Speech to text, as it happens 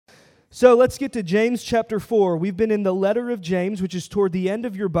So let's get to James chapter 4. We've been in the letter of James, which is toward the end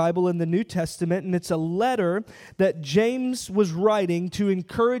of your Bible in the New Testament, and it's a letter that James was writing to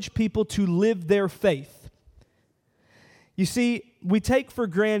encourage people to live their faith. You see, we take for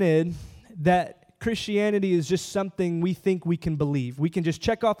granted that Christianity is just something we think we can believe. We can just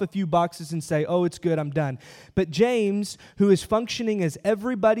check off a few boxes and say, oh, it's good, I'm done. But James, who is functioning as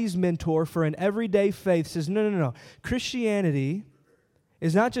everybody's mentor for an everyday faith, says, no. Christianity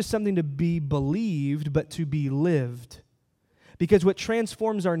is not just something to be believed, but to be lived. Because what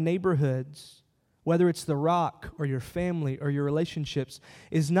transforms our neighborhoods, whether it's the rock or your family or your relationships,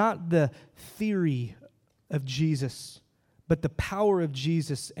 is not the theory of Jesus, but the power of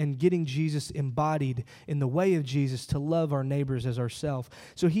Jesus and getting Jesus embodied in the way of Jesus to love our neighbors as ourselves.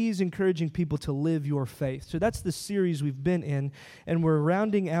 So he's encouraging people to live your faith. So that's the series we've been in, and we're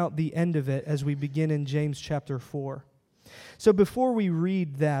rounding out the end of it as we begin in James chapter 4. So before we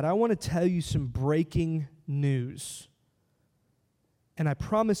read that, I want to tell you some breaking news. And I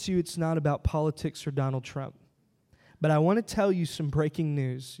promise you it's not about politics or Donald Trump. But I want to tell you some breaking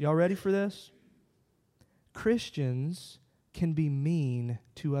news. Y'all ready for this? Christians can be mean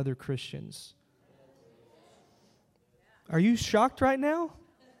to other Christians. Are you shocked right now?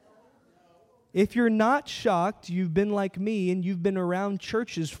 If you're not shocked, you've been like me and you've been around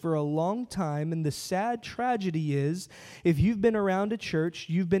churches for a long time, and the sad tragedy is, if you've been around a church,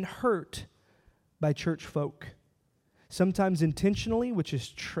 you've been hurt by church folk. Sometimes intentionally, which is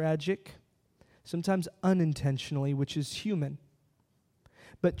tragic. Sometimes unintentionally, which is human.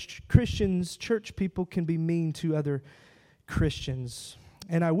 But Christians, church people can be mean to other Christians.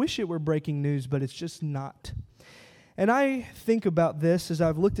 And I wish it were breaking news, but it's just not. And I think about this as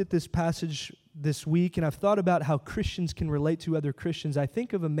I've looked at this passage this week, and I've thought about how Christians can relate to other Christians. I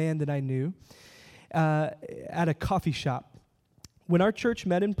think of a man that I knew at a coffee shop. When our church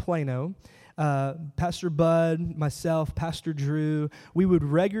met in Plano, Pastor Bud, myself, Pastor Drew, we would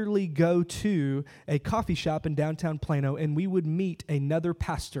regularly go to a coffee shop in downtown Plano, and we would meet another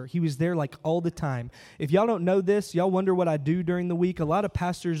pastor. He was there like all the time. If y'all don't know this, y'all wonder what I do during the week. A lot of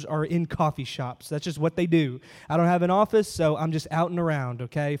pastors are in coffee shops. That's just what they do. I don't have an office, so I'm just out and around,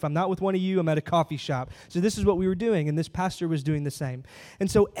 okay? If I'm not with one of you, I'm at a coffee shop. So this is what we were doing, and this pastor was doing the same. And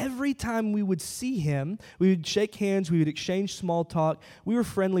so every time we would see him, we would shake hands, we would exchange small talk. We were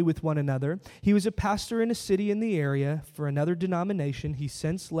friendly with one another. He was a pastor in a city in the area for another denomination. He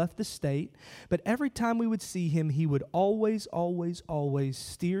since left the state. But every time we would see him, he would always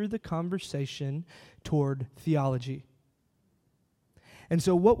steer the conversation toward theology. And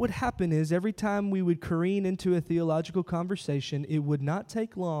so what would happen is every time we would careen into a theological conversation, it would not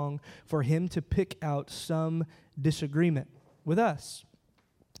take long for him to pick out some disagreement with us.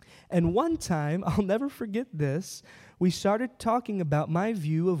 And one time, I'll never forget this, we started talking about my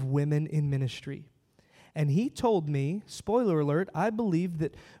view of women in ministry. And he told me, spoiler alert, I believe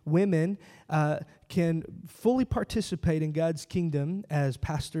that women can fully participate in God's kingdom as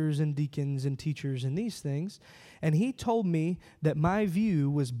pastors and deacons and teachers and these things. And he told me that my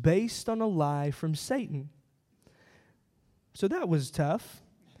view was based on a lie from Satan. So that was tough.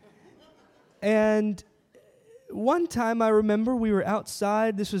 And one time I remember we were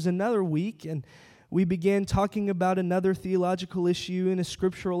outside, this was another week, and we began talking about another theological issue and a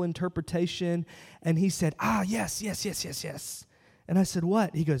scriptural interpretation, and he said, yes. And I said,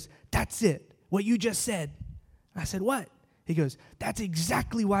 what? He goes, that's it, what you just said. I said, what? He goes, that's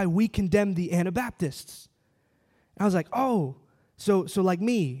exactly why we condemn the Anabaptists. And I was like, oh, so like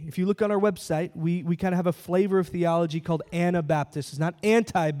me, if you look on our website, we kind of have a flavor of theology called Anabaptist. It's not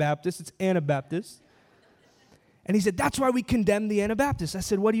anti-Baptist, it's Anabaptist. And he said, that's why we condemn the Anabaptists. I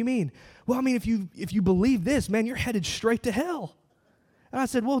said, what do you mean? Well, I mean, if you believe this, man, you're headed straight to hell. And I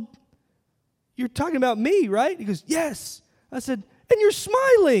said, well, you're talking about me, right? He goes, yes. I said, and you're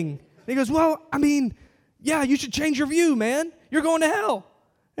smiling. And he goes, well, I mean, yeah, you should change your view, man. You're going to hell.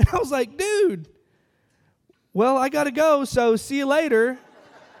 And I was like, dude, well, I got to go, so see you later.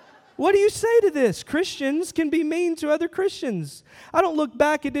 What do you say to this? Christians can be mean to other Christians. I don't look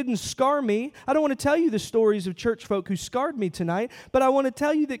back, it didn't scar me. I don't want to tell you the stories of church folk who scarred me tonight, but I want to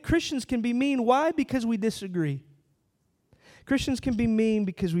tell you that Christians can be mean. Why? Because we disagree. Christians can be mean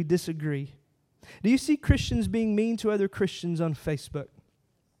because we disagree. Do you see Christians being mean to other Christians on Facebook?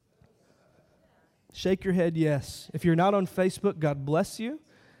 Shake your head, yes. If you're not on Facebook, God bless you.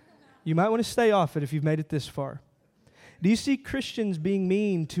 You might want to stay off it if you've made it this far. Do you see Christians being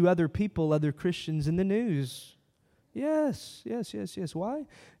mean to other people, other Christians in the news? Yes. Why?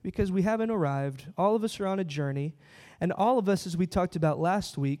 Because we haven't arrived. All of us are on a journey. And all of us, as we talked about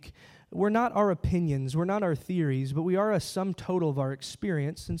last week, we're not our opinions, we're not our theories, but we are a sum total of our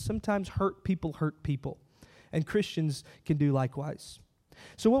experience, and sometimes hurt people. And Christians can do likewise.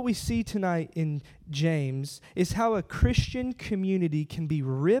 So what we see tonight in James is how a Christian community can be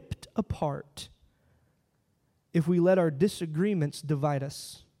ripped apart if we let our disagreements divide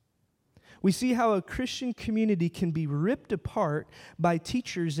us. We see how a Christian community can be ripped apart by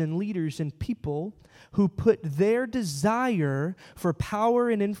teachers and leaders and people who put their desire for power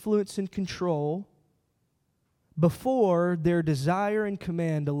and influence and control before their desire and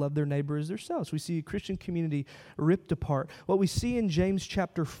command to love their neighbor as themselves. We see a Christian community ripped apart. What we see in James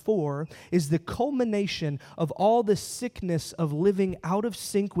chapter 4 is the culmination of all the sickness of living out of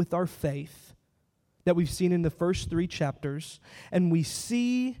sync with our faith that we've seen in the first 3 chapters. And we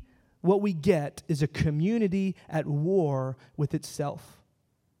see what we get is a community at war with itself.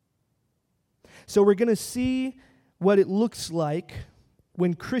 So we're going to see what it looks like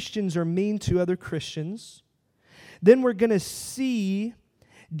when Christians are mean to other Christians. Then we're going to see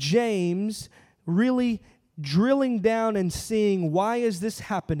James really drilling down and seeing why is this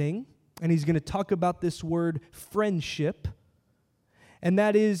happening. And he's going to talk about this word friendship. And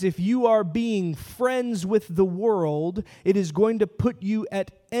that is, if you are being friends with the world, it is going to put you at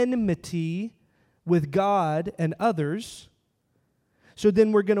enmity with God and others. So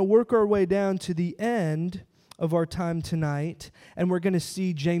then we're going to work our way down to the end of our time tonight, and we're going to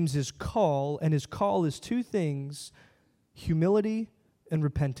see James's call, and his call is 2 things: humility and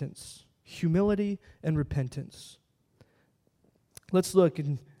repentance. Humility and repentance. Let's look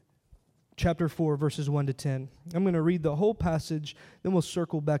in chapter 4, verses 1 to 10. I'm going to read the whole passage, then we'll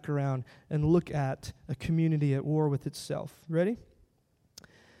circle back around and look at a community at war with itself. Ready?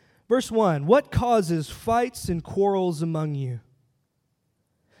 Verse 1, what causes fights and quarrels among you?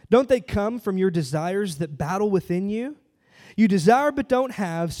 Don't they come from your desires that battle within you? You desire but don't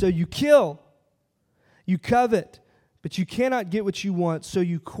have, so you kill. You covet, but you cannot get what you want, so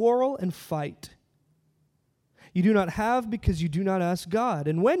you quarrel and fight. You do not have because you do not ask God.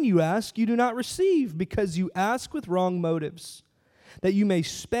 And when you ask, you do not receive because you ask with wrong motives, that you may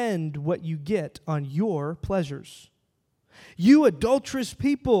spend what you get on your pleasures. You adulterous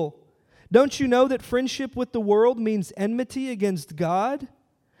people, don't you know that friendship with the world means enmity against God?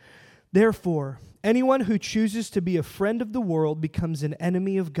 Therefore, anyone who chooses to be a friend of the world becomes an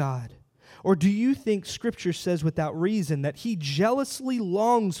enemy of God. Or do you think Scripture says without reason that He jealously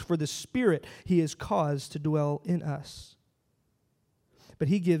longs for the Spirit He has caused to dwell in us? But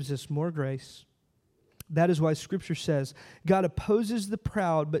He gives us more grace. That is why Scripture says, God opposes the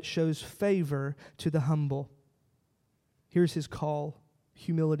proud but shows favor to the humble. Here's His call,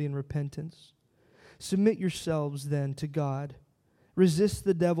 humility and repentance. Submit yourselves then to God. Resist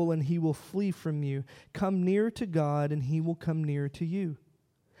the devil and he will flee from you. Come near to God and He will come near to you.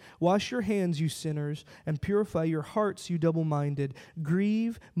 Wash your hands, you sinners, and purify your hearts, you double-minded.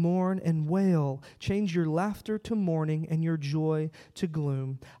 Grieve, mourn, and wail. Change your laughter to mourning and your joy to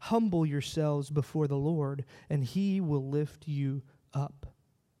gloom. Humble yourselves before the Lord, and He will lift you up.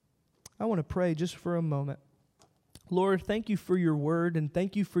 I want to pray just for a moment. Lord, thank you for your word, and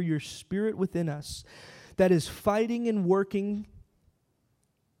thank you for your Spirit within us that is fighting and working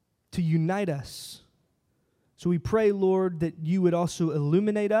to unite us. So we pray, Lord, that you would also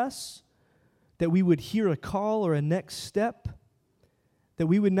illuminate us, that we would hear a call or a next step, that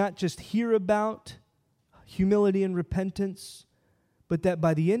we would not just hear about humility and repentance, but that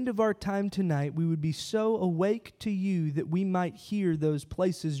by the end of our time tonight, we would be so awake to you that we might hear those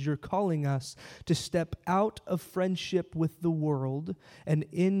places you're calling us to step out of friendship with the world and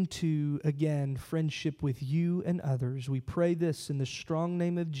into, again, friendship with you and others. We pray this in the strong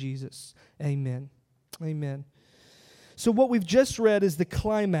name of Jesus. Amen. Amen. So what we've just read is the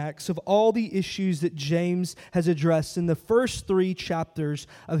climax of all the issues that James has addressed in the first 3 chapters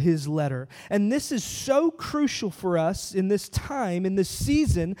of his letter. And this is so crucial for us in this time, in this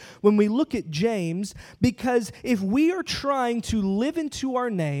season, when we look at James, because if we are trying to live into our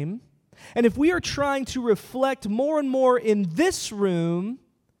name, and if we are trying to reflect more and more in this room,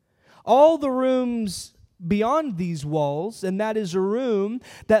 all the rooms beyond these walls, and that is a room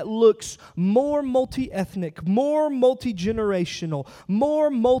that looks more multi-ethnic, more multi-generational, more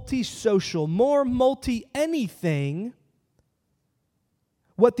multi-social, more multi-anything.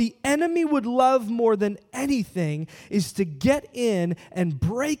 What the enemy would love more than anything is to get in and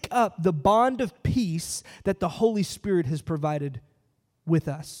break up the bond of peace that the Holy Spirit has provided with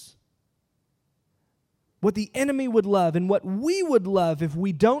us. What the enemy would love and what we would love if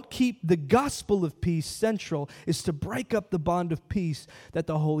we don't keep the gospel of peace central is to break up the bond of peace that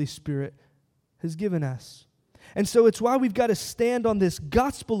the Holy Spirit has given us. And so it's why we've got to stand on this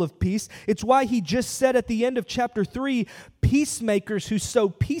gospel of peace. It's why he just said at the end of chapter 3, peacemakers who sow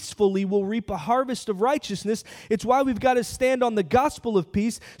peacefully will reap a harvest of righteousness. It's why we've got to stand on the gospel of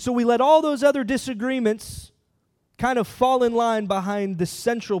peace, so we let all those other disagreements kind of fall in line behind the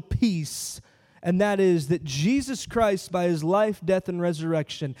central piece, and that is that Jesus Christ, by his life, death, and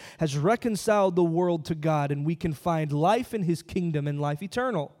resurrection, has reconciled the world to God, and we can find life in his kingdom and life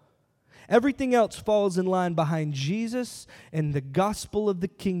eternal. Everything else falls in line behind Jesus and the gospel of the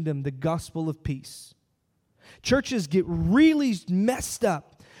kingdom, the gospel of peace. Churches get really messed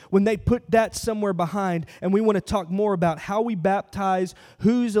up when they put that somewhere behind, and we want to talk more about how we baptize,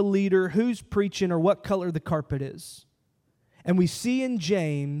 who's a leader, who's preaching, or what color the carpet is. And we see in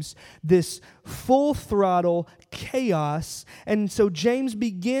James this full throttle chaos. And so James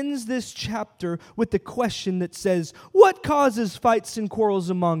begins this chapter with the question that says, what causes fights and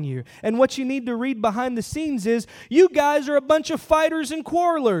quarrels among you? And what you need to read behind the scenes is, you guys are a bunch of fighters and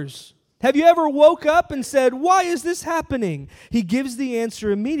quarrelers. Have you ever woke up and said, why is this happening? He gives the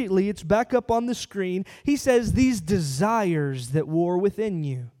answer immediately. It's back up on the screen. He says, these desires that war within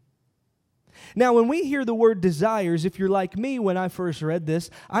you. Now, when we hear the word desires, if you're like me when I first read this,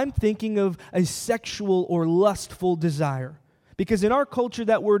 I'm thinking of a sexual or lustful desire. Because in our culture,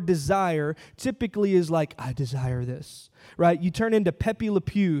 that word desire typically is like, I desire this, right? You turn into Pepe Le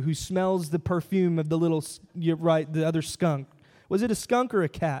Pew, who smells the perfume of the other skunk. Was it a skunk or a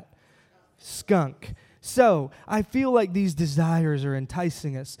cat? Skunk. So, I feel like these desires are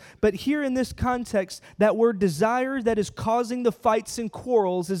enticing us. But here in this context, that word desire that is causing the fights and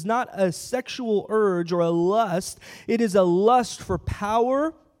quarrels is not a sexual urge or a lust. It is a lust for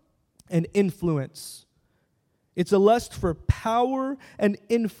power and influence. It's a lust for power and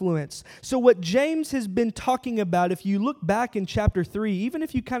influence. So what James has been talking about, if you look back in chapter 3, even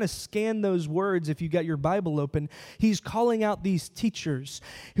if you kind of scan those words, if you got your Bible open, he's calling out these teachers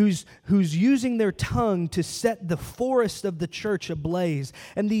who's using their tongue to set the forest of the church ablaze.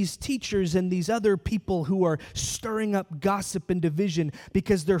 And these teachers and these other people who are stirring up gossip and division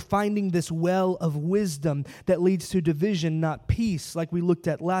because they're finding this well of wisdom that leads to division, not peace, like we looked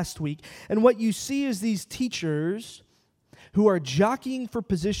at last week. And what you see is these teachers who are jockeying for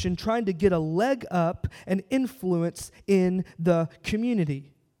position, trying to get a leg up and influence in the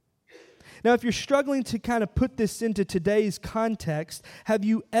community. Now, if you're struggling to kind of put this into today's context, have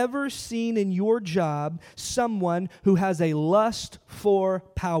you ever seen in your job someone who has a lust for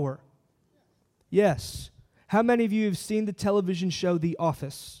power? Yes. How many of you have seen the television show The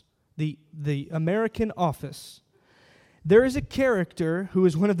Office, the American Office? There is a character who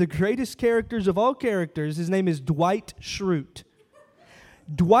is one of the greatest characters of all characters. His name is Dwight Schrute.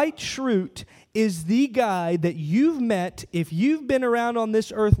 Dwight Schrute is the guy that you've met if you've been around on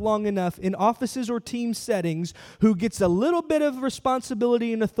this earth long enough in offices or team settings, who gets a little bit of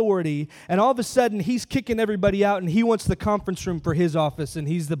responsibility and authority, and all of a sudden he's kicking everybody out and he wants the conference room for his office, and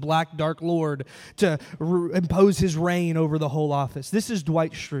he's the black dark lord to impose his reign over the whole office. This is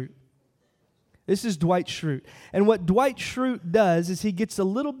Dwight Schrute. This is Dwight Schrute. And what Dwight Schrute does is he gets a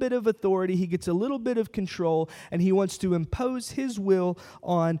little bit of authority, he gets a little bit of control, and he wants to impose his will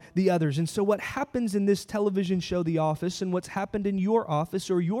on the others. And so what happens in this television show, The Office, and what's happened in your office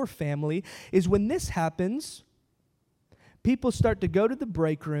or your family, is when this happens, people start to go to the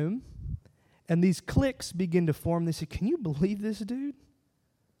break room, and these cliques begin to form. They say, can you believe this dude?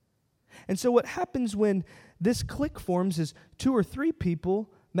 And so what happens when this clique forms is 2 or 3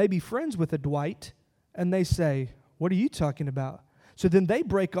 people may be friends with a Dwight, and they say, what are you talking about? So then they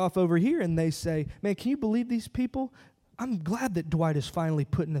break off over here, and they say, man, can you believe these people? I'm glad that Dwight is finally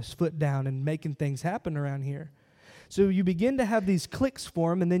putting his foot down and making things happen around here. So you begin to have these cliques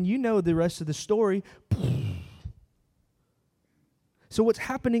form, and then you know the rest of the story. So what's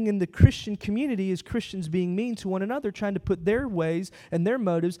happening in the Christian community is Christians being mean to one another, trying to put their ways and their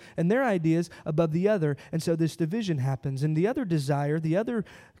motives and their ideas above the other. And so this division happens. And the other desire, the other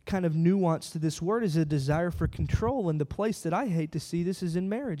kind of nuance to this word is a desire for control. And the place that I hate to see this is in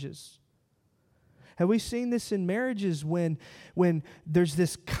marriages. Have we seen this in marriages when there's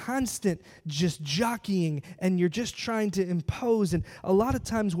this constant just jockeying and you're just trying to impose? And a lot of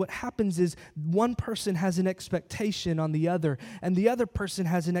times what happens is one person has an expectation on the other, and the other person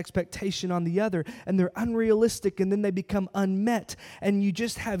has an expectation on the other, and they're unrealistic, and then they become unmet. And you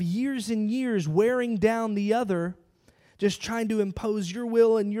just have years and years wearing down the other, just trying to impose your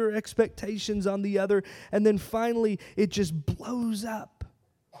will and your expectations on the other. And then finally it just blows up.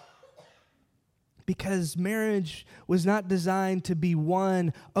 Because marriage was not designed to be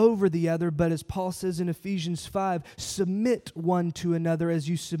one over the other, but as Paul says in Ephesians 5, submit one to another as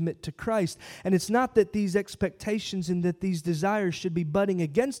you submit to Christ. And it's not that these expectations and that these desires should be butting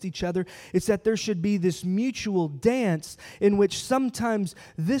against each other. It's that there should be this mutual dance in which sometimes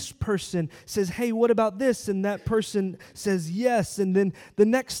this person says, hey, what about this? And that person says yes. And then the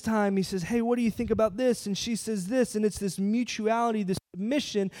next time he says, hey, what do you think about this? And she says this. And it's this mutuality, this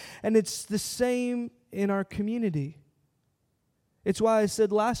submission, and it's the same in our community. It's why I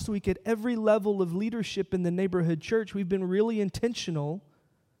said last week, at every level of leadership in the neighborhood church, we've been really intentional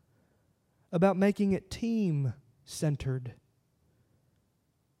about making it team-centered.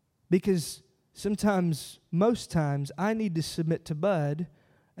 Because sometimes, most times, I need to submit to Bud,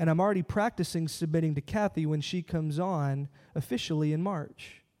 and I'm already practicing submitting to Kathy when she comes on officially in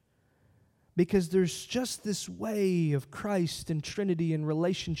March. Because there's just this way of Christ and Trinity and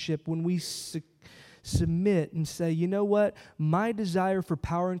relationship when we submit and say, you know what? My desire for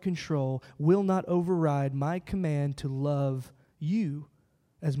power and control will not override my command to love you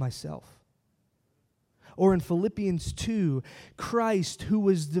as myself. Or in Philippians 2, Christ, who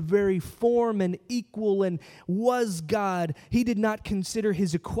was the very form and equal and was God, he did not consider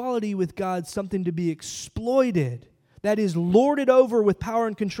his equality with God something to be exploited. That is, lorded over with power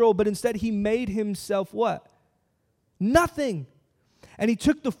and control, but instead he made himself what? Nothing. And he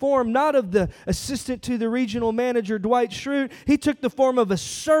took the form not of the assistant to the regional manager, Dwight Schrute. He took the form of a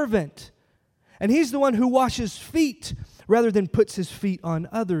servant. And he's the one who washes feet rather than puts his feet on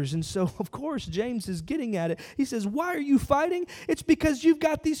others. And so, of course, James is getting at it. He says, why are you fighting? It's because you've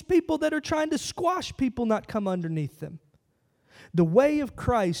got these people that are trying to squash people, not come underneath them. The way of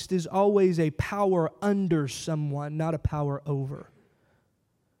Christ is always a power under someone, not a power over.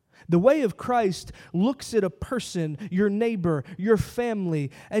 The way of Christ looks at a person, your neighbor, your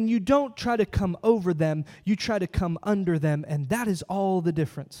family, and you don't try to come over them, you try to come under them, and that is all the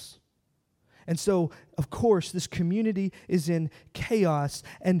difference. And so, of course, this community is in chaos,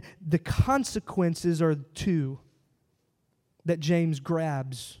 and the consequences are two that James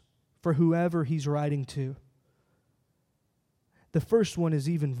grabs for whoever he's writing to. The first one is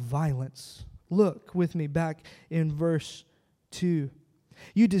even violence. Look with me back in verse 2.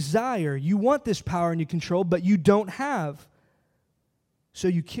 You want this power and you control, but you don't have, so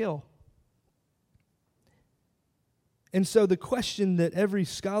you kill. And so the question that every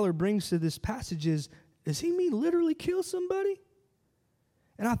scholar brings to this passage is, does he mean literally kill somebody?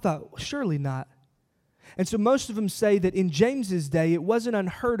 And I thought, well, surely not. And so most of them say that in James's day, it wasn't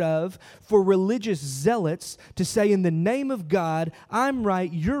unheard of for religious zealots to say, in the name of God, I'm right,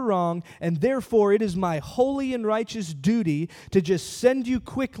 you're wrong, and therefore it is my holy and righteous duty to just send you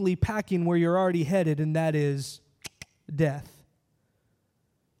quickly packing where you're already headed, and that is death.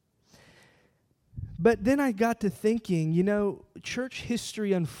 But then I got to thinking, church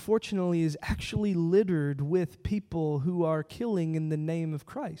history, unfortunately, is actually littered with people who are killing in the name of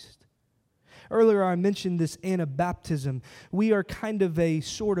Christ. Earlier I mentioned this Anabaptism. We are kind of a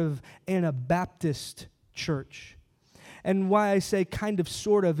sort of Anabaptist church. And why I say kind of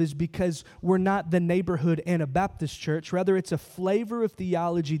sort of is because we're not the neighborhood Anabaptist church. Rather, it's a flavor of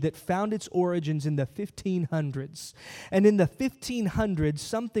theology that found its origins in the 1500s. And in the 1500s,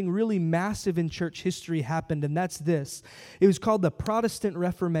 something really massive in church history happened, and that's this. It was called the Protestant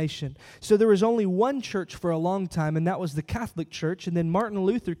Reformation. So there was only one church for a long time, and that was the Catholic Church. And then Martin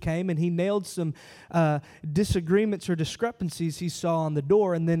Luther came, and he nailed some disagreements or discrepancies he saw on the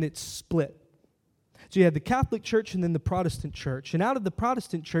door, and then it split. So you had the Catholic Church and then the Protestant Church. And out of the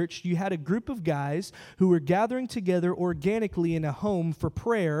Protestant Church, you had a group of guys who were gathering together organically in a home for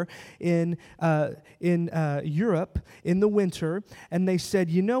prayer in Europe in the winter. And they said,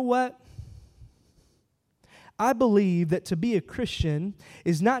 you know what? I believe that to be a Christian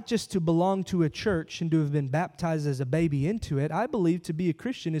is not just to belong to a church and to have been baptized as a baby into it. I believe to be a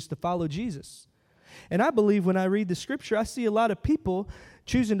Christian is to follow Jesus. And I believe when I read the Scripture, I see a lot of people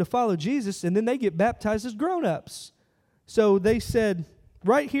choosing to follow Jesus, and then they get baptized as grown-ups. So they said,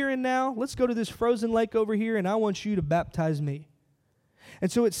 right here and now, let's go to this frozen lake over here, and I want you to baptize me.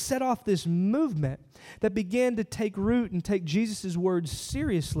 And so it set off this movement that began to take root and take Jesus' words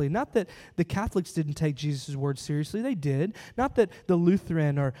seriously. Not that the Catholics didn't take Jesus' words seriously, they did. Not that the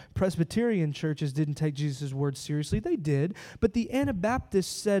Lutheran or Presbyterian churches didn't take Jesus' words seriously, they did. But the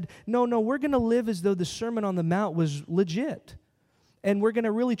Anabaptists said, no, we're going to live as though the Sermon on the Mount was legit. And we're going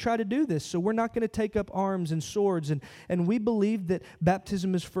to really try to do this. So we're not going to take up arms and swords. And we believe that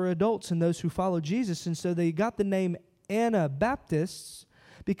baptism is for adults and those who follow Jesus. And so they got the name Anabaptists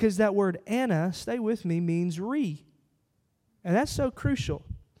because that word Anna, stay with me, means re. And that's so crucial.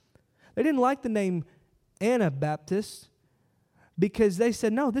 They didn't like the name Anabaptist because they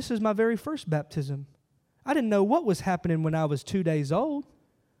said, no, this is my very first baptism. I didn't know what was happening when I was 2 days old.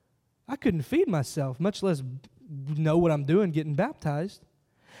 I couldn't feed myself, much less know what I'm doing getting baptized.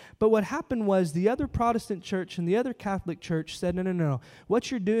 But what happened was the other Protestant church and the other Catholic church said, no. What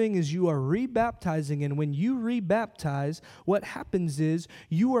you're doing is you are rebaptizing, and when you rebaptize, what happens is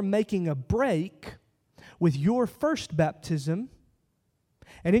you are making a break with your first baptism.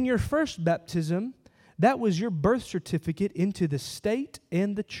 And in your first baptism, that was your birth certificate into the state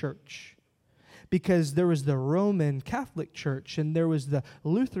and the church. Because there was the Roman Catholic Church, and there was the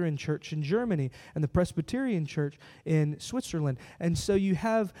Lutheran Church in Germany, and the Presbyterian Church in Switzerland. And so you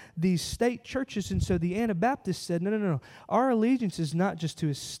have these state churches, and so the Anabaptists said, no. Our allegiance is not just to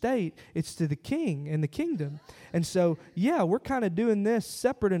a state, it's to the king and the kingdom. And so, yeah, we're kind of doing this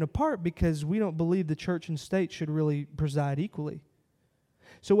separate and apart because we don't believe the church and state should really preside equally.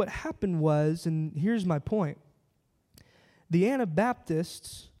 So what happened was, and here's my point, the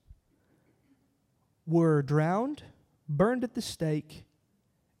Anabaptists were drowned, burned at the stake,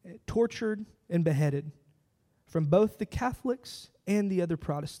 tortured, and beheaded from both the Catholics and the other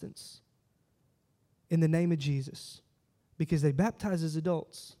Protestants in the name of Jesus because they baptized as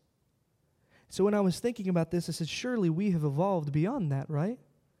adults. So when I was thinking about this, I said, surely we have evolved beyond that, right?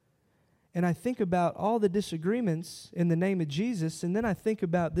 And I think about all the disagreements in the name of Jesus, and then I think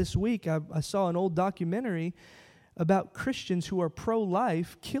about this week, I saw an old documentary about Christians who are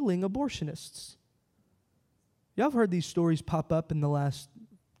pro-life killing abortionists. Y'all have heard these stories pop up in the last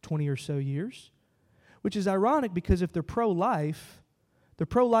 20 or so years, which is ironic because if they're pro-life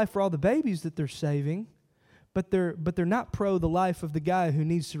for all the babies that they're saving, but they're not pro the life of the guy who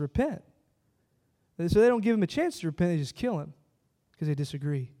needs to repent. So they don't give him a chance to repent, they just kill him because they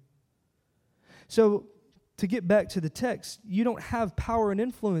disagree. So to get back to the text, you don't have power and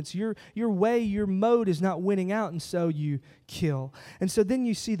influence. Your way, your mode is not winning out, and so you kill. And so then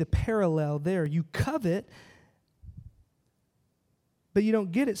you see the parallel there. You covet, but you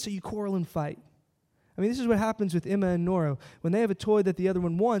don't get it, so you quarrel and fight. I mean, this is what happens with Emma and Nora. When they have a toy that the other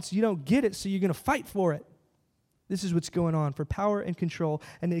one wants, you don't get it, so you're going to fight for it. This is what's going on for power and control,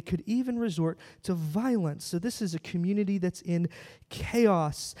 and it could even resort to violence. So this is a community that's in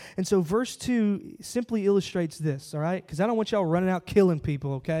chaos. And so verse 2 simply illustrates this, all right? Because I don't want y'all running out killing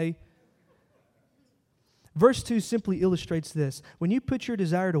people, okay? Verse 2 simply illustrates this. When you put your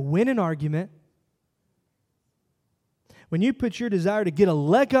desire to win an argument, when you put your desire to get a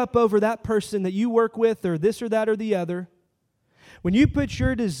leg up over that person that you work with or this or that or the other, when you put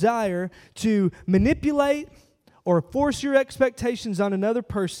your desire to manipulate or force your expectations on another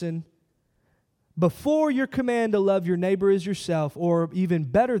person before your command to love your neighbor as yourself or even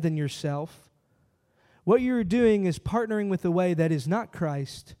better than yourself, what you're doing is partnering with a way that is not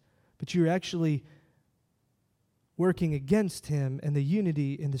Christ, but you're actually working against Him and the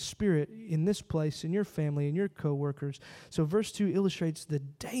unity in the Spirit in this place, in your family, in your co-workers. So verse 2 illustrates the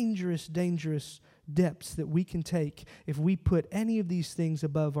dangerous depths that we can take if we put any of these things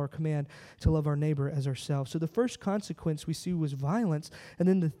above our command to love our neighbor as ourselves. So the first consequence we see was violence, and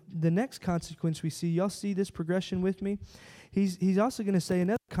then the next consequence we see, y'all see this progression with me? He's also going to say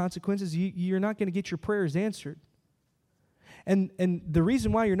another consequence is you're not going to get your prayers answered. And the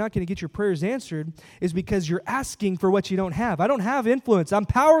reason why you're not going to get your prayers answered is because you're asking for what you don't have. I don't have influence. I'm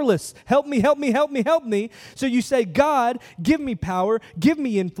powerless. Help me, help me, help me, help me. So you say, God, give me power, give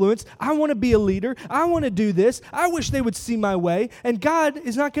me influence. I want to be a leader. I want to do this. I wish they would see my way. And God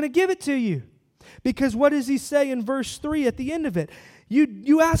is not going to give it to you. Because what does He say in verse 3 at the end of it?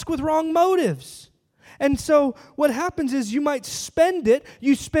 You ask with wrong motives. And so what happens is you might spend it,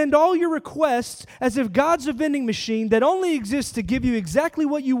 you spend all your requests as if God's a vending machine that only exists to give you exactly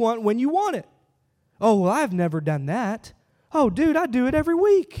what you want when you want it. Oh, well, I've never done that. Oh, dude, I do it every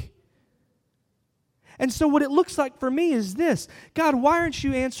week. And so what it looks like for me is this: God, why aren't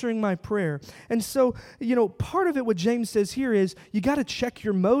you answering my prayer? And so, part of it, what James says here is you got to check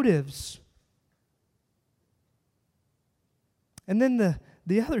your motives. And then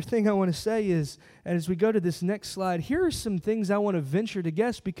the other thing I want to say is, and as we go to this next slide, here are some things I want to venture to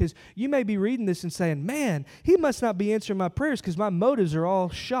guess, because you may be reading this and saying, man, he must not be answering my prayers because my motives are all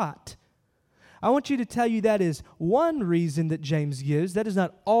shot. I want you to tell you that is one reason that James gives. That is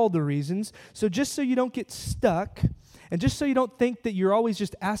not all the reasons. So just so you don't get stuck, and just so you don't think that you're always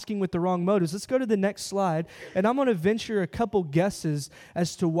just asking with the wrong motives, let's go to the next slide, and I'm going to venture a couple guesses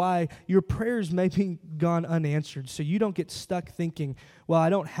as to why your prayers may be gone unanswered, so you don't get stuck thinking, well, I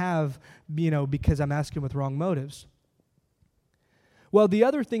don't have, because I'm asking with wrong motives. Well, the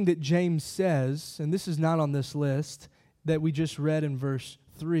other thing that James says, and this is not on this list, that we just read in verse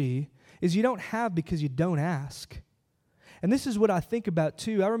 3, is you don't have because you don't ask. And this is what I think about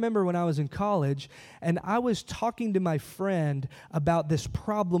too. I remember when I was in college and I was talking to my friend about this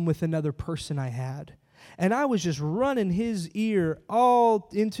problem with another person I had. And I was just running his ear all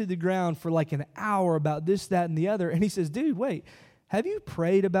into the ground for like an hour about this, that, and the other. And he says, dude, wait, have you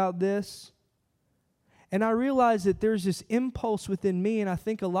prayed about this? And I realized that there's this impulse within me, and I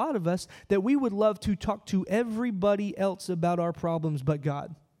think a lot of us, that we would love to talk to everybody else about our problems but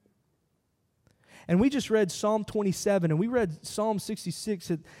God. And we just read Psalm 27, and we read Psalm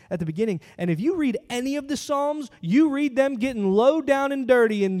 66 at the beginning. And if you read any of the Psalms, you read them getting low down and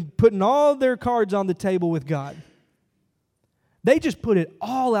dirty and putting all their cards on the table with God. They just put it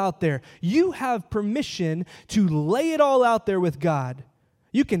all out there. You have permission to lay it all out there with God.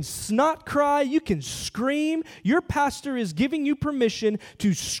 You can snot cry, you can scream. Your pastor is giving you permission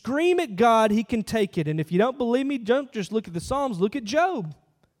to scream at God. He can take it. And if you don't believe me, don't just look at the Psalms, look at Job.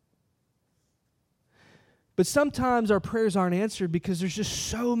 But sometimes our prayers aren't answered because there's just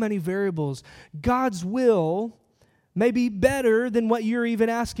so many variables. God's will may be better than what you're even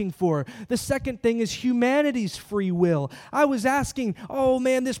asking for. The second thing is humanity's free will. I was asking, oh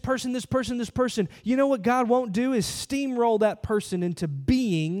man, this person. You know what God won't do is steamroll that person into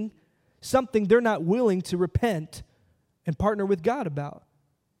being something they're not willing to repent and partner with God about.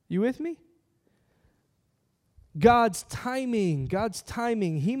 You with me? God's timing.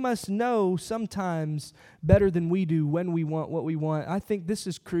 He must know sometimes better than we do when we want what we want. I think this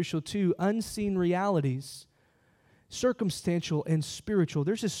is crucial too. Unseen realities, circumstantial and spiritual.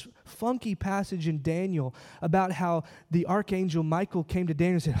 There's this funky passage in Daniel about how the archangel Michael came to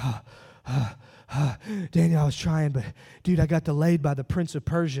Daniel and said, Daniel, I was trying, but dude, I got delayed by the prince of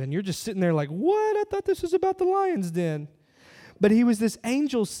Persia. And you're just sitting there like, what? I thought this was about the lion's den. But he was this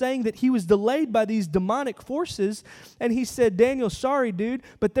angel saying that he was delayed by these demonic forces. And he said, Daniel, sorry, dude,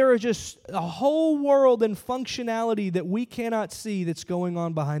 but there are just a whole world and functionality that we cannot see that's going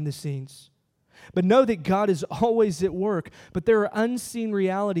on behind the scenes. But know that God is always at work. But there are unseen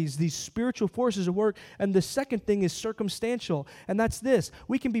realities, these spiritual forces at work. And the second thing is circumstantial. And that's this.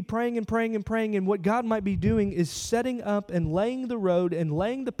 We can be praying and praying and praying. And what God might be doing is setting up and laying the road and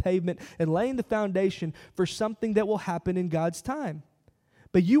laying the pavement and laying the foundation for something that will happen in God's time.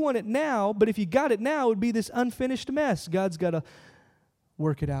 But you want it now. But if you got it now, it would be this unfinished mess. God's got to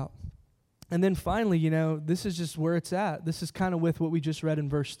work it out. And then finally, this is just where it's at. This is kind of with what we just read in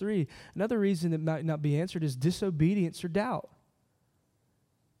verse 3. Another reason it might not be answered is disobedience or doubt.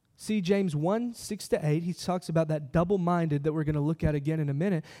 See, James 1, 6-8, he talks about that double-minded that we're going to look at again in a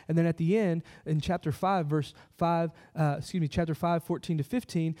minute. And then at the end, in chapter 5,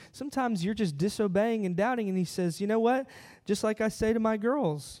 14-15, sometimes you're just disobeying and doubting. And he says, you know what? Just like I say to my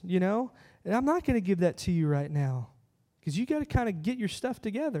girls, and I'm not going to give that to you right now because you got to kind of get your stuff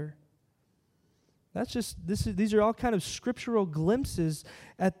together. These are all kind of scriptural glimpses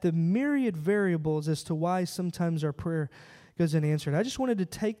at the myriad variables as to why sometimes our prayer goes unanswered. I just wanted to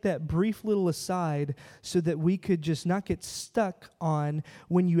take that brief little aside so that we could just not get stuck on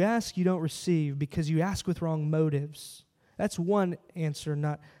when you ask, you don't receive because you ask with wrong motives. That's one answer,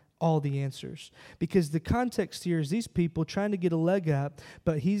 not all the answers. Because the context here is these people trying to get a leg up,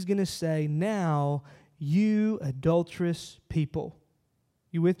 but he's going to say, now, you adulterous people.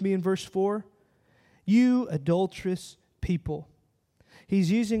 You with me in verse 4? You adulterous people.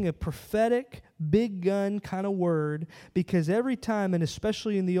 He's using a prophetic, big gun kind of word because every time, and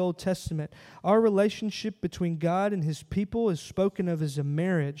especially in the Old Testament, our relationship between God and His people is spoken of as a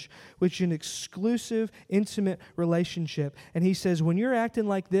marriage, which is an exclusive, intimate relationship. And he says, when you're acting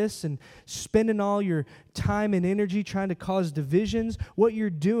like this and spending all your time and energy trying to cause divisions, what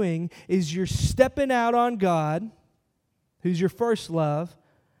you're doing is you're stepping out on God, who's your first love,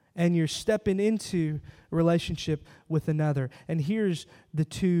 and you're stepping into a relationship with another. And here's the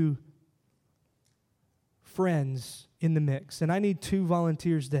two friends in the mix. And I need 2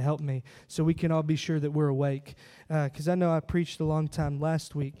 volunteers to help me so we can all be sure that we're awake. Because I know I preached a long time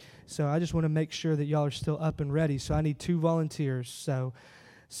last week, so I just want to make sure that y'all are still up and ready. So I need 2 volunteers. So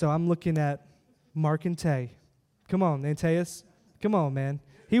I'm looking at Mark and Tay. Come on, Antaeus. Come on, man.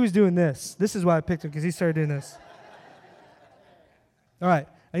 He was doing this. This is why I picked him, because he started doing this. All right.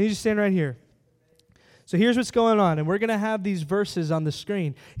 I need you to stand right here. So here's what's going on, and we're going to have these verses on the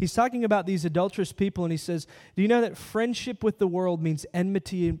screen. He's talking about these adulterous people, and he says, do you know that friendship with the world means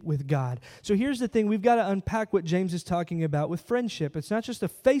enmity with God? So here's the thing. We've got to unpack what James is talking about with friendship. It's not just a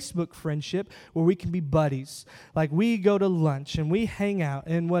Facebook friendship where we can be buddies. Like we go to lunch, and we hang out,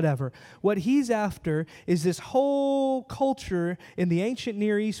 and whatever. What he's after is this whole culture in the ancient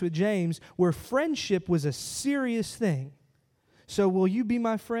Near East with James where friendship was a serious thing. So will you be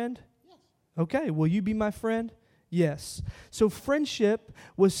my friend? Yes. Okay, will you be my friend? Yes. So friendship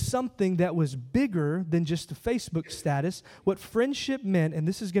was something that was bigger than just a Facebook status. What friendship meant, and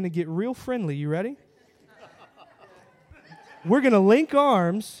this is going to get real friendly. You ready? We're going to link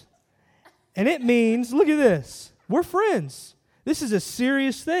arms, and it means, look at this, we're friends. This is a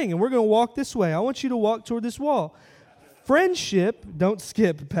serious thing, and we're going to walk this way. I want you to walk toward this wall. Friendship, don't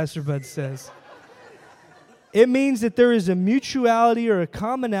skip, Pastor Bud says. It means that there is a mutuality or a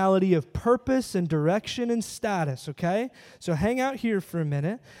commonality of purpose and direction and status, okay? So hang out here for a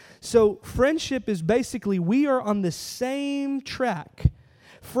minute. So friendship is basically we are on the same track.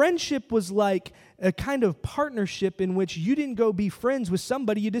 Friendship was like a kind of partnership in which you didn't go be friends with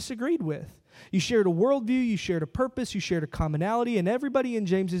somebody you disagreed with. You shared a worldview, you shared a purpose, you shared a commonality, and everybody in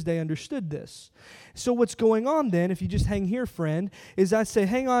James's day understood this. So what's going on then, if you just hang here, friend, is I say,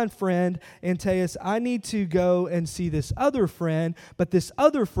 hang on, friend, Antaeus, I need to go and see this other friend, but this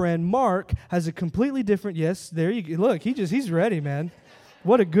other friend, Mark, has a completely different, yes, there you go. Look, he's ready, man.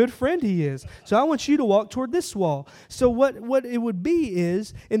 What a good friend he is. So I want you to walk toward this wall. So what it would be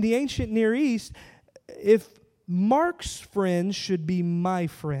is, in the ancient Near East, if Mark's friends should be my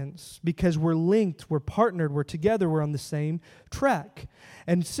friends because we're linked, we're partnered, we're together, we're on the same track.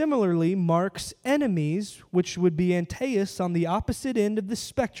 And similarly, Mark's enemies, which would be Antaeus on the opposite end of the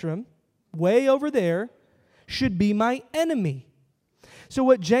spectrum, way over there, should be my enemy. So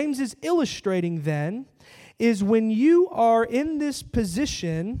what James is illustrating then is when you are in this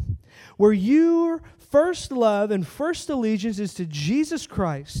position where your first love and first allegiance is to Jesus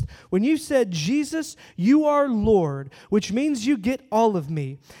Christ, when you said, Jesus, you are Lord, which means you get all of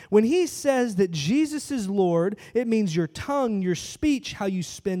me. When he says that Jesus is Lord, it means your tongue, your speech, how you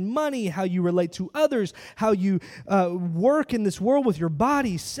spend money, how you relate to others, how you work in this world with your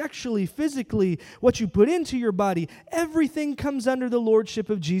body, sexually, physically, what you put into your body, everything comes under the lordship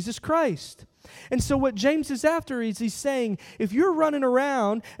of Jesus Christ. And so what James is after is he's saying, if you're running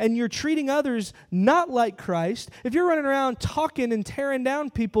around and you're treating others not like Christ, if you're running around talking and tearing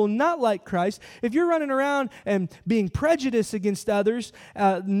down people not like Christ, if you're running around and being prejudiced against others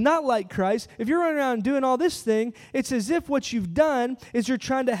not like Christ, if you're running around doing all this thing, it's as if what you've done is you're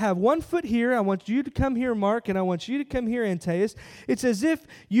trying to have one foot here. I want you to come here, Mark, and I want you to come here, Antaeus. It's as if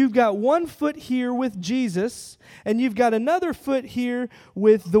you've got one foot here with Jesus and you've got another foot here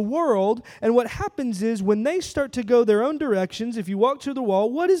with the world. And what happens is when they start to go their own directions, if you walk through the wall,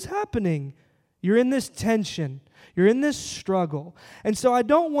 what is happening? You're in this tension. You're in this struggle. And so I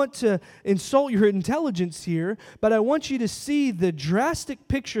don't want to insult your intelligence here, but I want you to see the drastic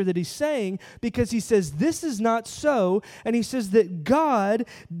picture that he's saying, because he says this is not so, and he says that God,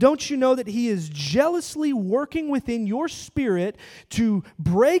 don't you know that he is jealously working within your spirit to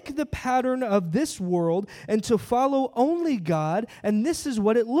break the pattern of this world and to follow only God, and this is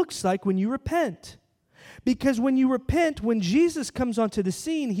what it looks like when you repent. Because when you repent, when Jesus comes onto the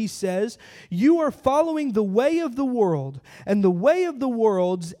scene, he says, you are following the way of the world, and the way of the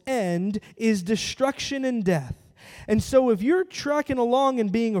world's end is destruction and death. And so if you're tracking along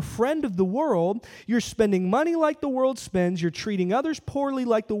and being a friend of the world, you're spending money like the world spends, you're treating others poorly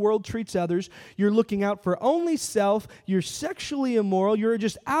like the world treats others, you're looking out for only self, you're sexually immoral, you're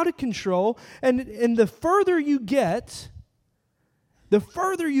just out of control, and the further you get,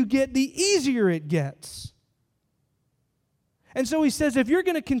 the easier it gets. And so he says, if you're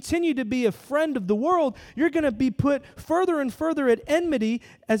going to continue to be a friend of the world, you're going to be put further and further at enmity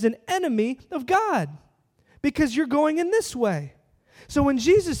as an enemy of God, because you're going in this way. So when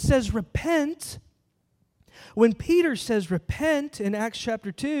Jesus says repent, when Peter says repent in Acts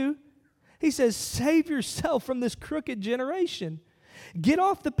chapter 2, he says save yourself from this crooked generation. Get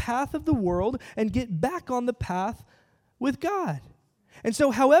off the path of the world and get back on the path with God. And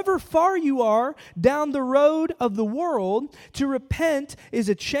so however far you are down the road of the world, to repent is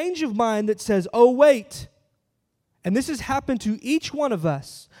a change of mind that says, oh, wait. And this has happened to each one of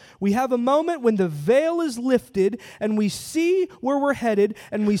us. We have a moment when the veil is lifted and we see where we're headed,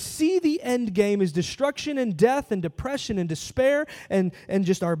 and we see the end game is destruction and death and depression and despair and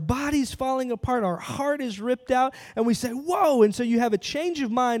just our bodies falling apart, our heart is ripped out, and we say, whoa. And so you have a change of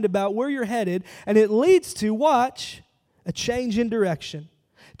mind about where you're headed, and it leads to, watch, a change in direction.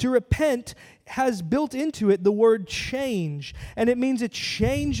 To repent has built into it the word change, and it means a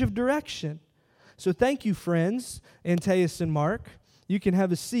change of direction. So thank you, friends, Antaeus and Mark. You can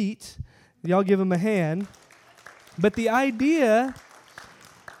have a seat. Y'all give them a hand. But the idea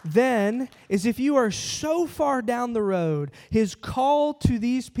then is if you are so far down the road, his call to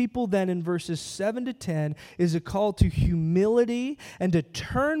these people then in verses 7 to 10 is a call to humility and to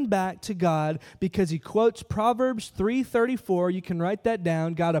turn back to God, because he quotes Proverbs 3:34. You can write that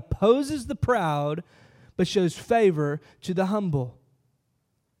down. God opposes the proud, but shows favor to the humble.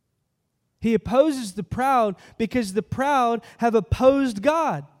 He opposes the proud because the proud have opposed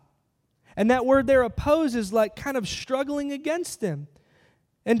God. And that word there, oppose, is like kind of struggling against him.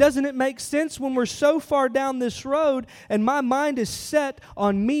 And doesn't it make sense when we're so far down this road and my mind is set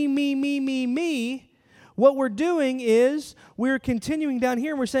on me, what we're doing is we're continuing down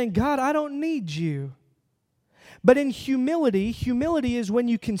here and we're saying, God, I don't need you. But in humility is when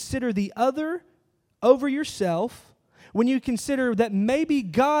you consider the other over yourself, when you consider that maybe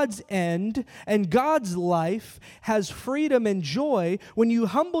God's end and God's life has freedom and joy. When you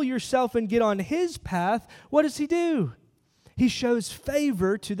humble yourself and get on his path, what does he do? He shows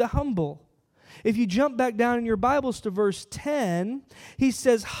favor to the humble. If you jump back down in your Bibles to verse 10, he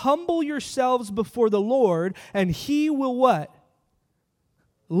says, humble yourselves before the Lord, and he will what?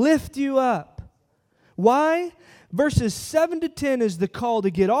 Lift you up. Why? Verses 7 to 10 is the call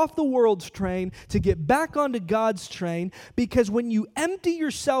to get off the world's train, to get back onto God's train, because when you empty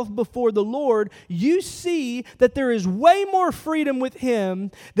yourself before the Lord, you see that there is way more freedom with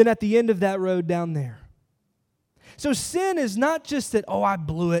him than at the end of that road down there. So sin is not just that, oh, I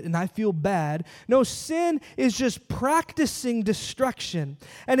blew it and I feel bad. No, sin is just practicing destruction.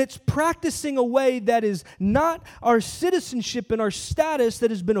 And it's practicing a way that is not our citizenship and our status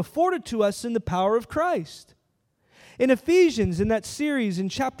that has been afforded to us in the power of Christ. In Ephesians, in that series, in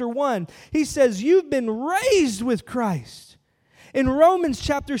chapter 1, he says, you've been raised with Christ. In Romans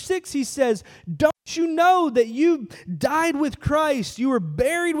chapter 6, he says, don't you know that you died with Christ? You were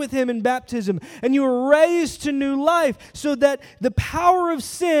buried with him in baptism, and you were raised to new life, so that the power of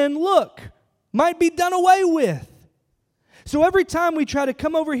sin, might be done away with. So every time we try to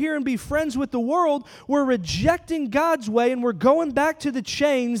come over here and be friends with the world, we're rejecting God's way, and we're going back to the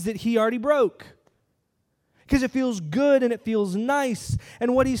chains that he already broke. Because it feels good and it feels nice.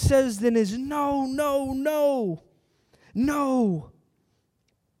 And what he says then is, no.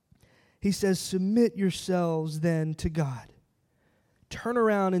 He says, submit yourselves then to God. Turn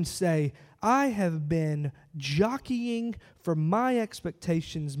around and say, I have been jockeying for my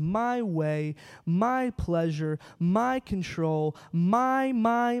expectations, my way, my pleasure, my control, my.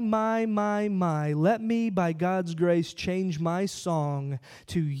 Let me, by God's grace, change my song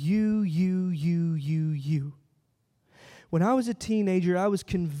to you. When I was a teenager, I was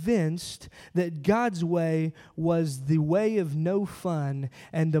convinced that God's way was the way of no fun.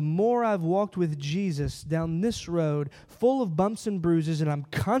 And the more I've walked with Jesus down this road, full of bumps and bruises, and I'm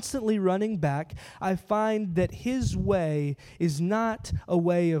constantly running back, I find that his way is not a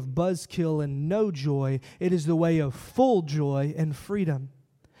way of buzzkill and no joy. It is the way of full joy and freedom.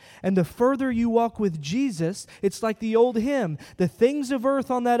 And the further you walk with Jesus, it's like the old hymn, the things of earth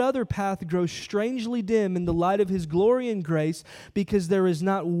on that other path grow strangely dim in the light of his glory and grace, because there is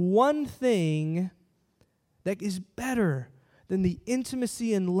not one thing that is better than the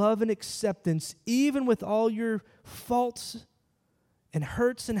intimacy and love and acceptance, even with all your faults and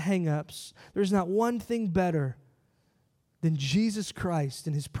hurts and hang-ups. There's not one thing better than Jesus Christ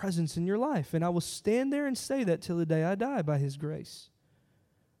and his presence in your life. And I will stand there and say that till the day I die by his grace.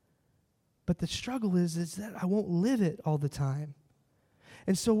 But the struggle is that I won't live it all the time.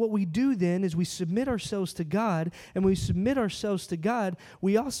 And so what we do then is we submit ourselves to God, and when we submit ourselves to God,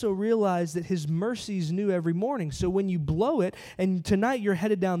 we also realize that his mercies new every morning. So when you blow it, and tonight you're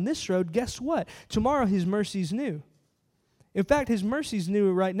headed down this road, guess what? Tomorrow his mercies new. In fact, his mercies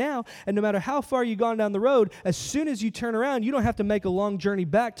new right now, and no matter how far you've gone down the road, as soon as you turn around, you don't have to make a long journey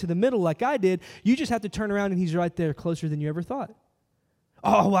back to the middle like I did. You just have to turn around and he's right there, closer than you ever thought.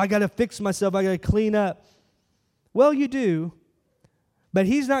 Oh, well, I got to fix myself. I got to clean up. Well, you do, but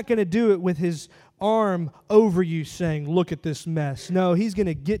he's not going to do it with his arm over you saying, look at this mess. No, he's going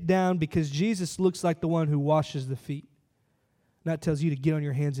to get down because Jesus looks like the one who washes the feet. And that tells you to get on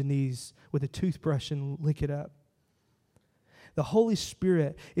your hands and knees with a toothbrush and lick it up. The Holy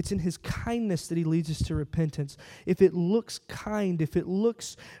Spirit, it's in his kindness that he leads us to repentance. If it looks kind, if it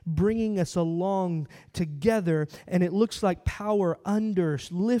looks bringing us along together, and it looks like power under,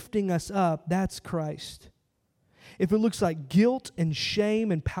 lifting us up, that's Christ. If it looks like guilt and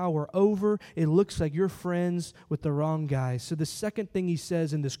shame and power over, it looks like you're friends with the wrong guys. So the second thing he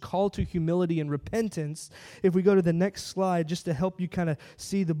says in this call to humility and repentance, if we go to the next slide, just to help you kind of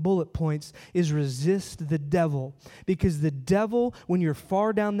see the bullet points, is resist the devil. Because the devil, when you're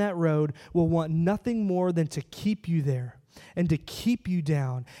far down that road, will want nothing more than to keep you there. and to keep you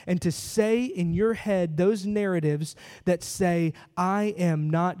down and to say in your head those narratives that say, I am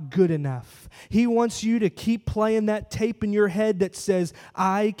not good enough. He wants you to keep playing that tape in your head that says,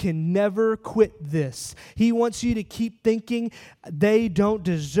 I can never quit this. He wants you to keep thinking, they don't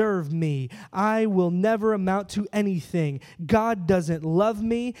deserve me. I will never amount to anything. God doesn't love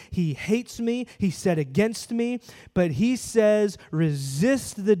me. He hates me. He's set against me. But he says,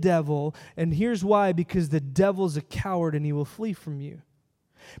 resist the devil. And here's why, because the devil's a coward and he will flee from you.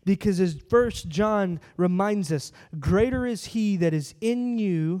 Because as 1 John reminds us, greater is he that is in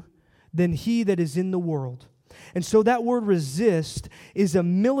you than he that is in the world. And so that word resist is a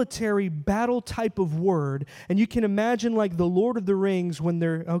military battle type of word. And you can imagine like the Lord of the Rings when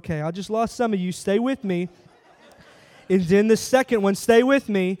they're, okay, I just lost some of you, stay with me. In the second one, stay with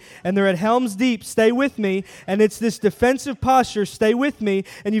me, and they're at Helm's Deep, stay with me, and it's this defensive posture, stay with me,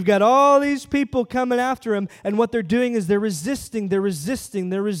 and you've got all these people coming after him, and what they're doing is they're resisting,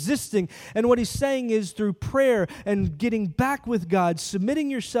 and what he's saying is through prayer and getting back with God, submitting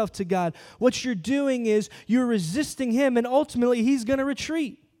yourself to God, what you're doing is you're resisting him, and ultimately he's going to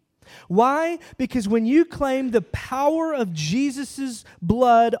retreat. Why? Because when you claim the power of Jesus'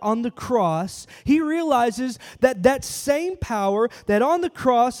 blood on the cross, he realizes that that same power that on the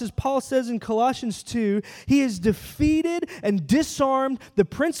cross, as Paul says in Colossians 2, he has defeated and disarmed the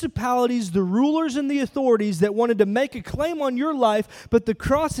principalities, the rulers, and the authorities that wanted to make a claim on your life, but the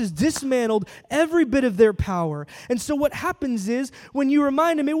cross has dismantled every bit of their power. And so what happens is, when you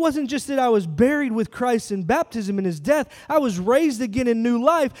remind him, it wasn't just that I was buried with Christ in baptism in his death, I was raised again in new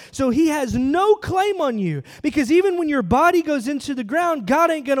life. So he has no claim on you, because even when your body goes into the ground, God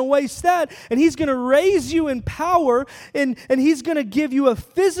ain't going to waste that, and he's going to raise you in power, and he's going to give you a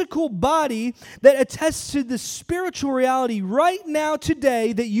physical body that attests to the spiritual reality right now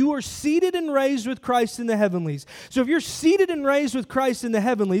today that you are seated and raised with Christ in the heavenlies. So if you're seated and raised with Christ in the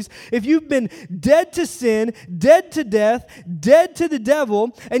heavenlies, if you've been dead to sin, dead to death, dead to the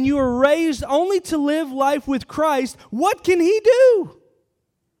devil, and you are raised only to live life with Christ, what can he do?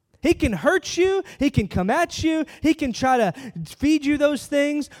 He can hurt you, he can come at you, he can try to feed you those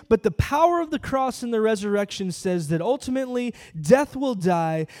things, but the power of the cross and the resurrection says that ultimately death will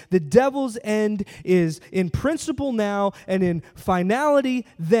die, the devil's end is in principle now and in finality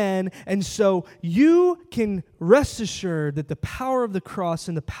then, and so you can rest assured that the power of the cross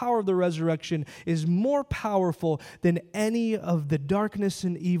and the power of the resurrection is more powerful than any of the darkness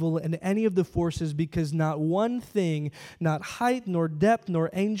and evil and any of the forces, because not one thing, not height, nor depth,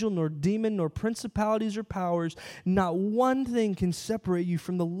 nor angel, nor demon, nor principalities or powers, not one thing can separate you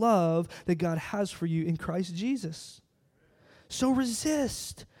from the love that God has for you in Christ Jesus. So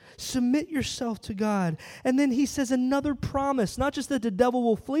resist. Submit yourself to God. And then he says another promise, not just that the devil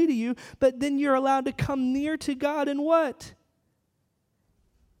will flee to you, but then you're allowed to come near to God and what?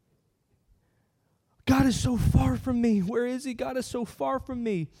 God is so far from me. Where is he? God is so far from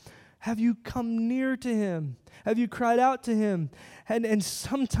me. Have you come near to him? Have you cried out to him? And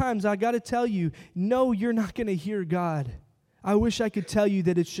sometimes I got to tell you, no, you're not going to hear God. I wish I could tell you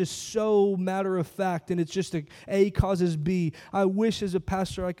that it's just so matter of fact and it's just A causes B. I wish as a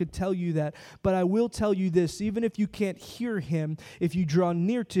pastor I could tell you that. But I will tell you this, even if you can't hear him, if you draw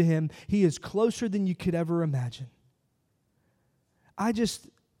near to him, he is closer than you could ever imagine.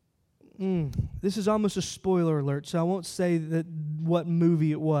 This is almost a spoiler alert, so I won't say that what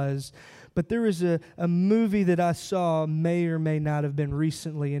movie it was, but there is a movie that I saw, may or may not have been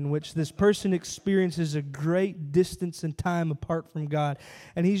recently, in which this person experiences a great distance and time apart from God.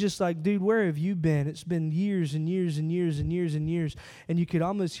 And he's just like, dude, where have you been? It's been years and years and years and years and years. And you could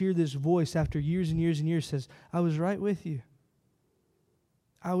almost hear this voice after years and years and years says, I was right with you.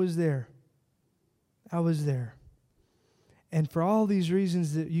 I was there. I was there. And for all these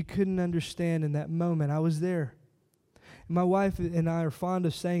reasons that you couldn't understand in that moment, I was there. My wife and I are fond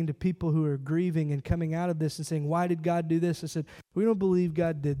of saying to people who are grieving and coming out of this and saying, why did God do this? I said, we don't believe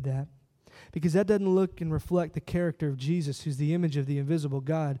God did that, because that doesn't look and reflect the character of Jesus, who's the image of the invisible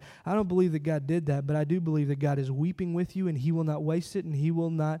God. I don't believe that God did that, but I do believe that God is weeping with you, and he will not waste it, and he will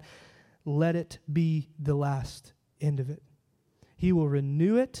not let it be the last end of it. He will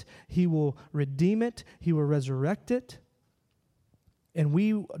renew it. He will redeem it. He will resurrect it. And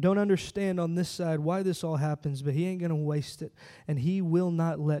we don't understand on this side why this all happens, but he ain't going to waste it. And he will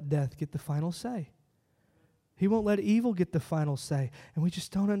not let death get the final say. He won't let evil get the final say. And we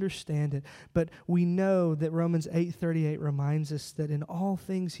just don't understand it. But we know that Romans 8:38 reminds us that in all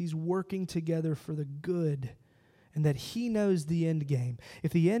things he's working together for the good. and that He knows the end game.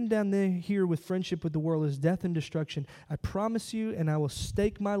 If the end down there here with friendship with the world is death and destruction, I promise you, and I will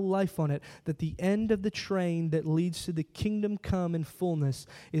stake my life on it, that the end of the train that leads to the kingdom come in fullness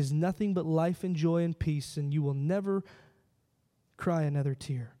is nothing but life and joy and peace, and you will never cry another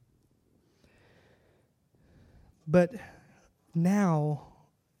tear. But now,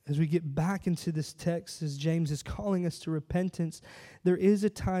 as we get back into this text, as James is calling us to repentance, there is a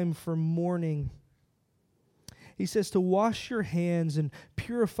time for mourning. He says to wash your hands and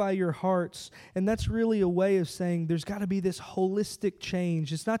purify your hearts. And that's really a way of saying there's got to be this holistic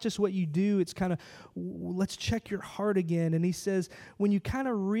change. It's not just what you do. It's kind of, let's check your heart again. And he says, when you kind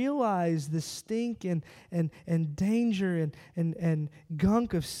of realize the stink and danger and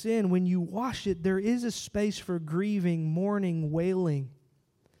gunk of sin, when you wash it, there is a space for grieving, mourning, wailing.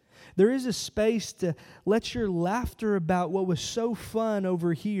 There is a space to let your laughter about what was so fun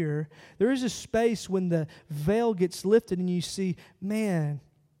over here. There is a space when the veil gets lifted and you see, man,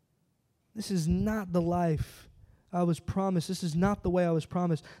 this is not the life I was promised. This is not the way I was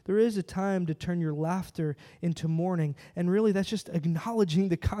promised. There is a time to turn your laughter into mourning. And really, that's just acknowledging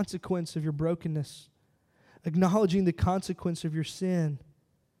the consequence of your brokenness, acknowledging the consequence of your sin.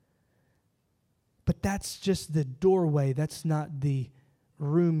 But that's just the doorway. That's not the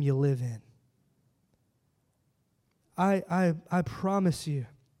room you live in. I promise you,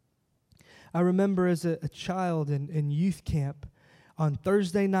 I remember as a child in youth camp, on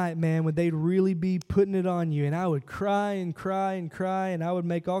Thursday night, man, when they'd really be putting it on you, and I would cry and cry and cry, and I would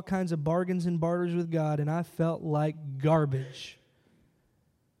make all kinds of bargains and barters with God, and I felt like garbage.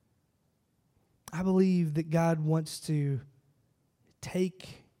 I believe that God wants to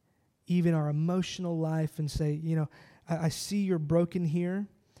take even our emotional life and say, you know, I see you're broken here,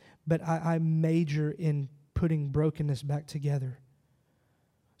 but I major in putting brokenness back together.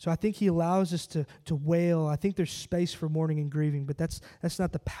 So I think He allows us to wail. I think there's space for mourning and grieving, but that's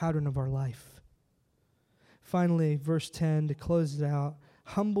not the pattern of our life. Finally, verse 10, to close it out,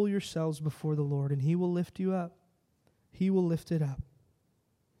 humble yourselves before the Lord, and He will lift you up. He will lift it up.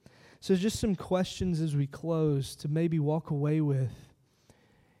 So just some questions as we close to maybe walk away with.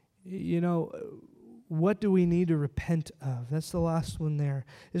 You know, what do we need to repent of? That's the last one there.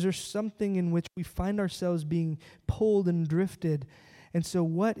 Is there something in which we find ourselves being pulled and drifted? And so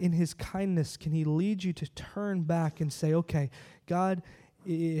what in His kindness can He lead you to turn back and say, okay, God,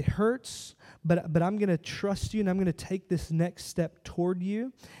 it hurts, but I'm going to trust you, and I'm going to take this next step toward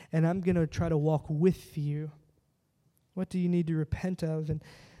you, and I'm going to try to walk with you. What do you need to repent of? And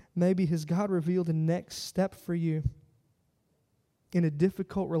maybe has God revealed a next step for you in a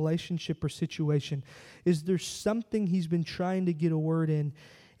difficult relationship or situation? Is there something He's been trying to get a word in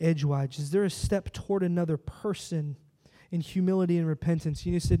edgewise? Is there a step toward another person in humility and repentance?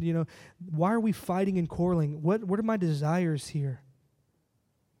 You said, you know, why are we fighting and quarreling? What are my desires here?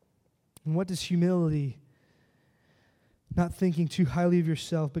 And what does humility, not thinking too highly of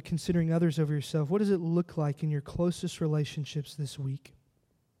yourself, but considering others over yourself, what does it look like in your closest relationships this week?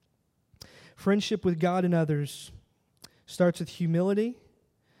 Friendship with God and others starts with humility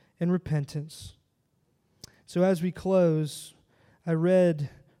and repentance. So as we close, I read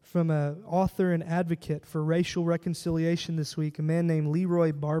from an author and advocate for racial reconciliation this week, a man named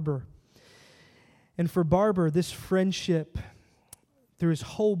Leroy Barber. And for Barber, this friendship, through his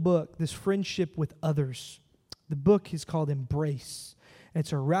whole book, this friendship with others, the book is called Embrace. And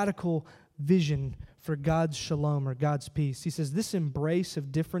it's a radical vision for God's shalom or God's peace. He says this embrace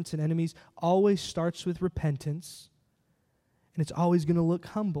of difference and enemies always starts with repentance, and it's always going to look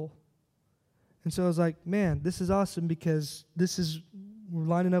humble. And so I was like, man, this is awesome because we're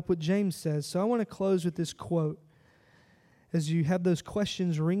lining up what James says. So I want to close with this quote as you have those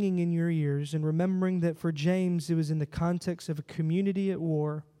questions ringing in your ears and remembering that for James, it was in the context of a community at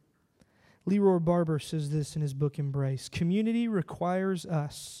war. Leroy Barber says this in his book, Embrace. Community requires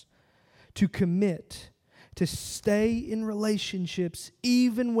us to commit to stay in relationships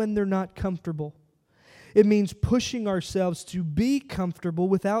even when they're not comfortable. It means pushing ourselves to be comfortable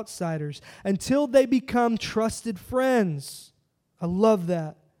with outsiders until they become trusted friends. I love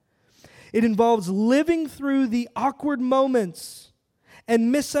that. It involves living through the awkward moments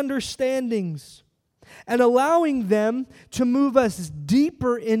and misunderstandings and allowing them to move us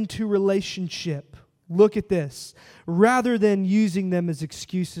deeper into relationship. Look at this. Rather than using them as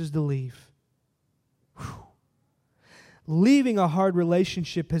excuses to leave. Whew. Leaving a hard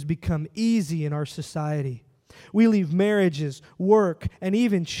relationship has become easy in our society. We leave marriages, work, and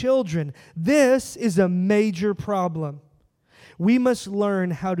even children. This is a major problem. We must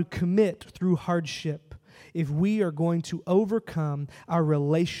learn how to commit through hardship if we are going to overcome our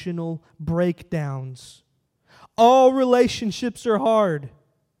relational breakdowns. All relationships are hard.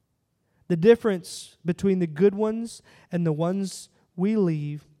 The difference between the good ones and the ones we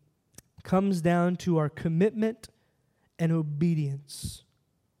leave comes down to our commitment and obedience.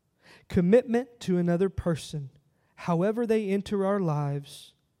 Commitment to another person, however they enter our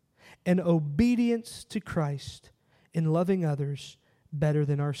lives, and obedience to Christ in loving others better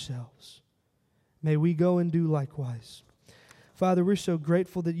than ourselves. May we go and do likewise. Father, we're so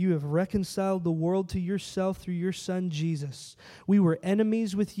grateful that you have reconciled the world to yourself through your Son, Jesus. We were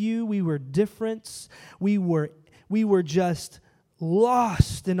enemies with you. We were different. We were just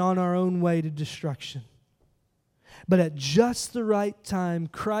lost and on our own way to destruction. But at just the right time,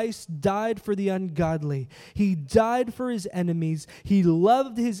 Christ died for the ungodly. He died for his enemies. He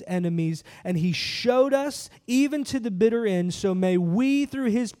loved his enemies, and he showed us even to the bitter end. So may we,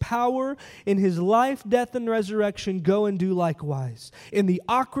 through his power in his life, death, and resurrection, go and do likewise. In the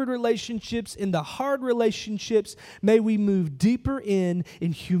awkward relationships, in the hard relationships, may we move deeper in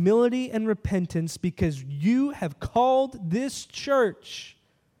humility and repentance, because you have called this church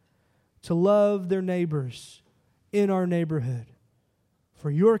to love their neighbors in our neighborhood,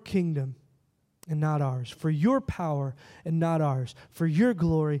 for your kingdom and not ours, for your power and not ours, for your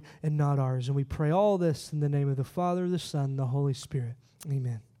glory and not ours. And we pray all this in the name of the Father, the Son, and the Holy Spirit.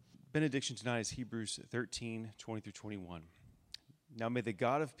 Amen. Benediction tonight is Hebrews 13, 20 through 21. Now may the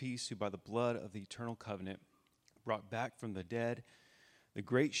God of peace, who by the blood of the eternal covenant brought back from the dead the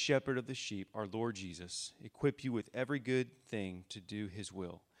great shepherd of the sheep, our Lord Jesus, equip you with every good thing to do his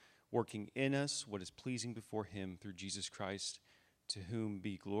will, working in us what is pleasing before him through Jesus Christ, to whom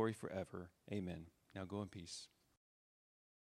be glory forever. Amen. Now go in peace.